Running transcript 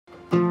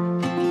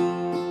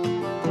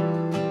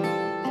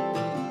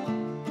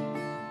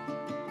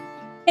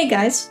Hey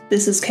guys,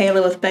 this is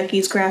Kayla with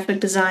Becky's Graphic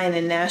Design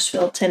in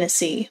Nashville,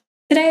 Tennessee.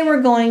 Today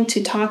we're going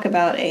to talk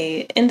about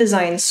a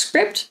InDesign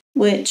script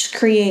which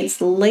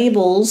creates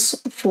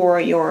labels for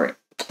your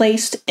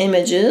placed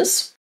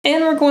images,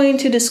 and we're going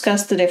to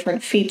discuss the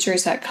different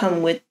features that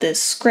come with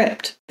this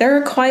script. There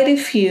are quite a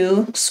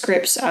few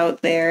scripts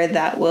out there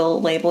that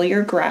will label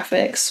your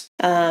graphics.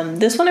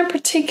 This one in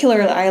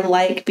particular I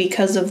like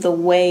because of the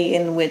way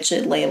in which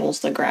it labels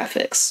the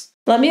graphics.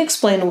 Let me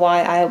explain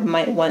why I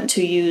might want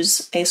to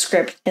use a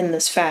script in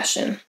this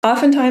fashion.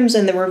 Oftentimes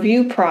in the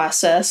review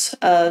process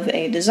of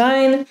a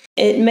design,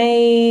 it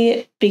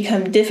may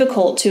become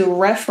difficult to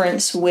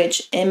reference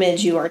which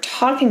image you are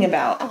talking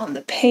about on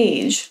the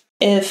page.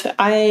 If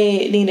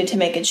I needed to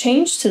make a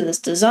change to this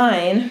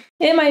design,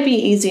 it might be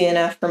easy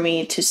enough for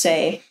me to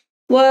say,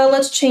 well,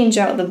 let's change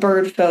out the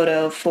bird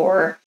photo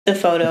for the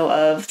photo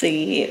of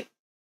the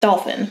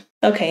dolphin.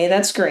 Okay,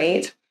 that's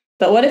great.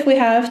 But what if we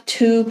have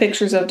two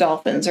pictures of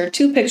dolphins or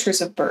two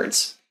pictures of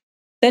birds?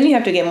 Then you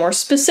have to get more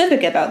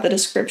specific about the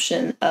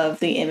description of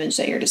the image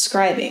that you're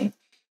describing.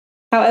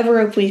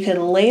 However, if we could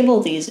label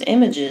these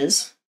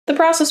images, the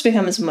process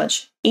becomes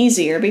much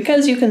easier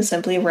because you can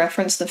simply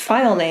reference the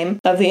file name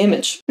of the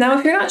image. Now,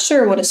 if you're not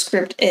sure what a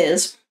script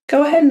is,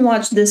 go ahead and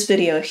watch this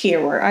video here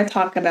where I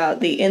talk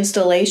about the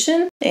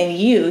installation and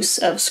use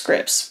of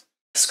scripts.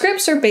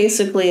 Scripts are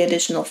basically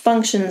additional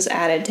functions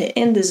added to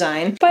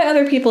InDesign by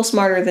other people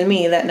smarter than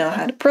me that know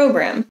how to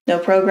program. No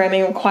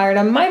programming required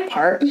on my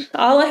part.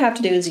 All I have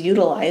to do is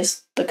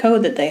utilize the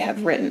code that they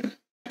have written.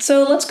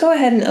 So let's go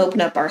ahead and open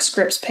up our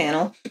scripts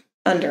panel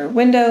under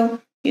Window,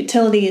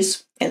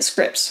 Utilities, and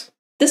Scripts.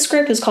 This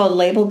script is called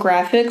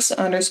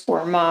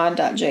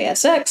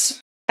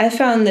labelgraphics_mod.jsx. I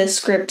found this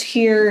script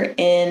here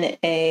in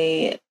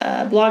a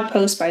blog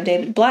post by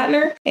David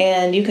Blattner,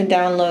 and you can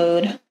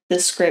download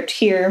this script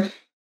here.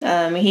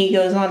 He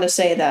goes on to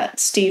say that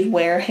Steve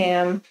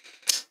Wareham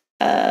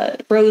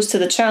rose to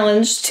the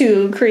challenge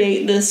to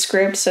create this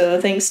script,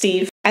 so thanks,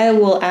 Steve. I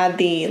will add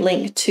the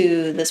link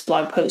to this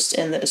blog post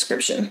in the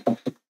description.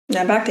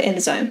 Now back to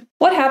InDesign.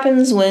 What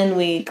happens when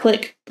we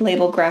click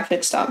Label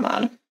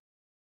Graphics.mod?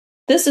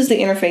 This is the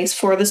interface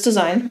for this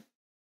design.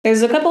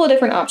 There's a couple of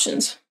different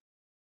options.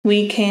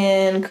 We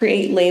can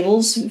create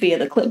labels via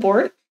the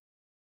clipboard.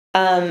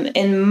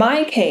 In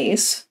my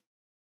case,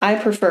 I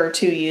prefer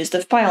to use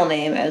the file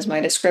name as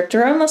my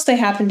descriptor unless they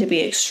happen to be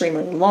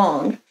extremely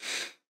long.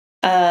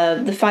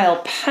 The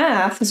file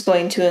path is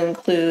going to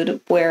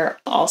include where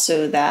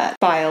also that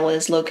file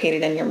is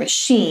located in your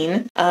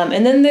machine.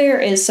 And then there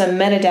is some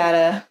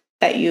metadata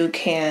that you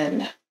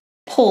can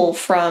pull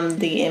from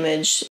the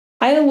image.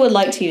 I would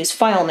like to use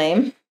file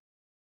name.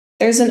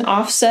 There's an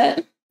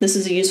offset. This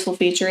is a useful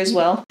feature as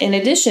well. In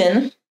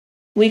addition,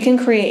 we can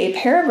create a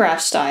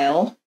paragraph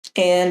style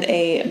and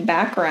a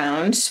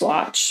background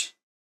swatch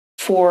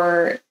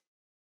for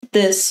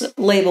this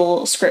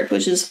label script,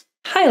 which is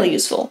highly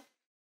useful.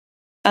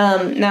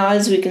 Now,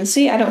 as we can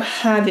see, I don't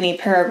have any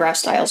paragraph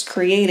styles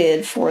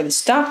created for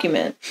this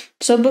document.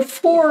 So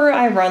before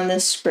I run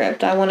this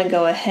script, I want to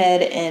go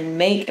ahead and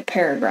make a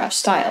paragraph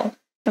style.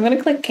 I'm going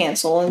to click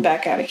cancel and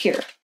back out of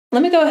here.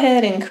 Let me go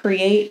ahead and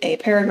create a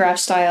paragraph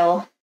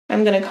style.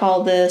 I'm going to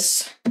call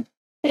this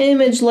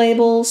image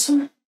labels.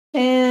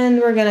 And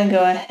we're going to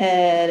go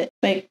ahead and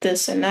make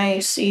this a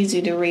nice,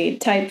 easy to read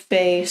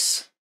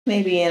typeface.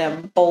 Maybe in a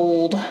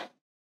bold. All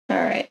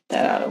right,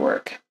 that ought to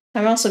work.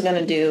 I'm also going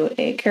to do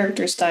a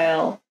character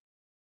style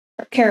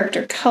or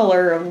character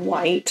color of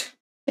white.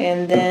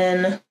 And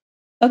then,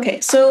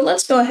 okay, so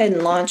let's go ahead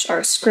and launch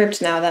our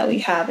script now that we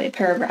have a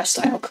paragraph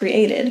style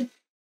created.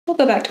 We'll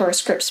go back to our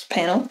scripts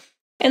panel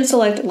and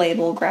select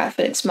Label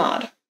Graphics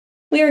Mod.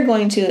 We are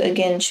going to,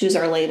 again, choose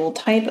our label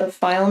type of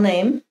file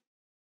name.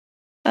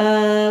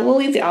 We'll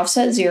leave the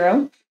offset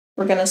 0.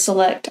 We're going to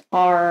select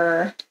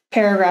our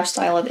paragraph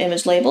style of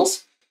image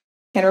labels.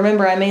 And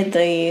remember, I made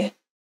the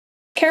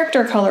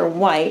character color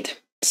white,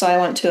 so I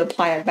want to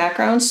apply a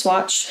background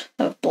swatch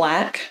of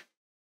black.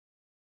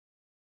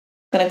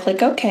 I'm going to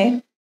click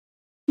OK.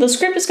 The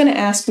script is going to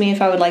ask me if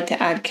I would like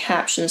to add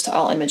captions to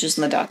all images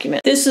in the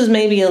document. This is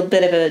maybe a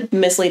bit of a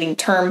misleading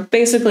term.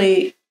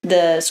 Basically,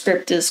 the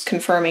script is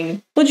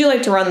confirming, would you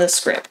like to run this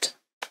script?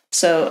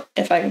 So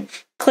if I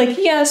click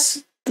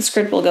yes, the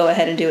script will go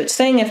ahead and do its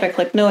thing. If I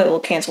click no, it will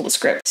cancel the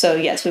script. So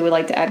yes, we would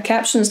like to add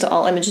captions to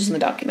all images in the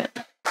document.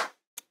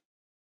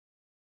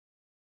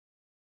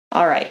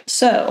 All right,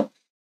 so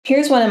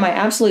here's one of my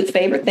absolute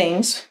favorite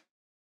things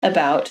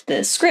about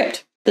this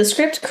script. The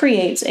script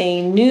creates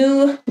a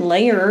new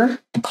layer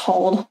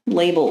called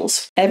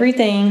labels.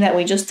 Everything that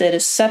we just did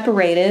is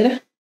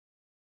separated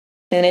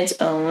in its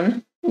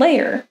own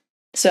layer.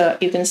 So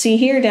you can see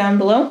here down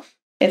below,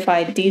 if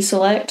I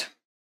deselect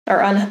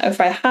or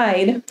if I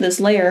hide this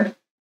layer,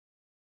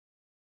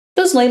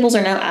 those labels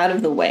are now out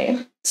of the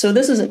way. So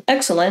this is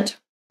excellent.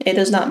 It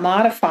does not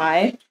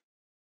modify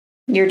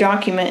your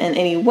document in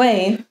any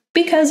way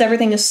because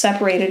everything is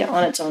separated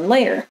on its own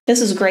layer. This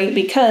is great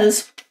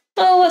because,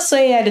 well, let's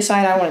say I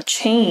decide I want to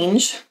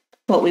change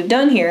what we've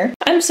done here.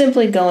 I'm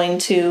simply going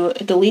to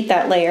delete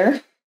that layer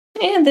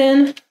and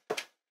then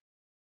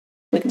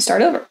we can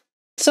start over.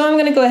 So I'm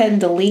going to go ahead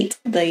and delete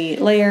the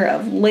layer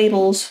of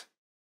labels.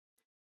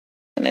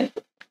 And then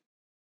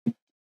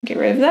get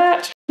rid of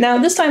that. Now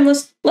this time,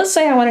 let's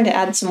say I wanted to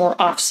add some more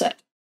offset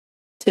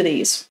to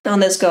these on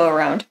this go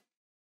around.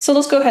 So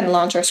let's go ahead and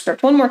launch our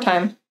script one more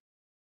time.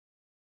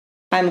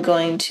 I'm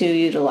going to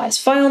utilize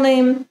file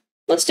name.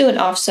 Let's do an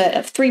offset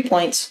of 3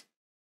 points.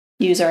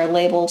 Use our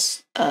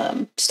labels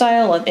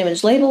style of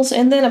image labels,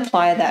 and then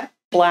apply that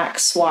black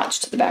swatch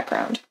to the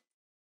background.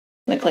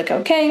 I'm going to click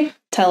OK,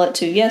 tell it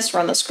to yes,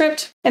 run the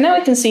script, and now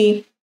we can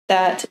see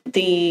that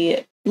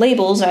the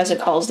labels, as it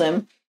calls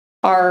them,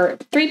 are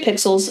 3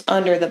 pixels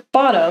under the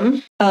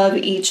bottom of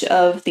each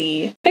of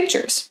the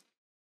pictures.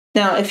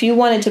 Now, if you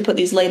wanted to put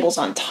these labels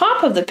on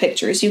top of the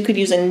pictures, you could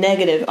use a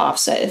negative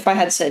offset. If I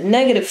had said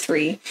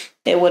 -3,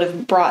 it would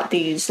have brought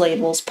these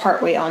labels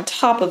partway on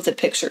top of the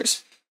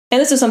pictures. And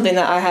this is something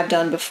that I have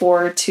done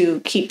before to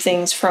keep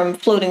things from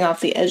floating off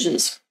the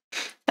edges.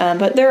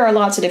 But there are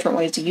lots of different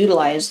ways to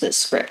utilize this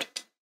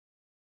script.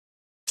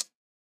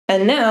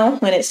 And now,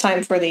 when it's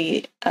time for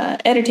the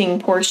editing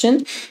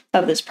portion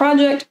of this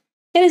project,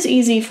 it is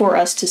easy for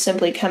us to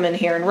simply come in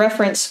here and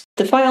reference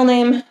the file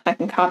name. I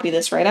can copy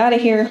this right out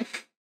of here.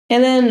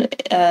 And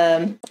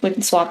then we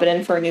can swap it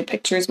in for new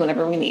pictures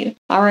whenever we need.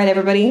 All right,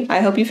 everybody,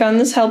 I hope you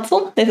found this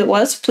helpful. If it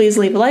was, please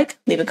leave a like,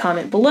 leave a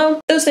comment below.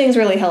 Those things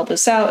really help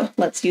us out.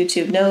 Lets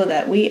YouTube know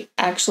that we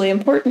actually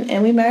important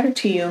and we matter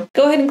to you.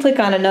 Go ahead and click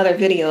on another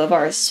video of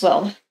ours as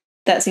well.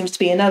 That seems to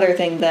be another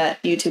thing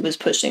that YouTube is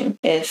pushing.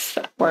 If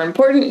we're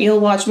important, you'll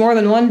watch more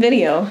than one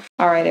video.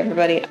 All right,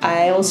 everybody,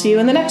 I will see you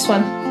in the next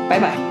one.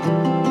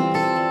 Bye-bye.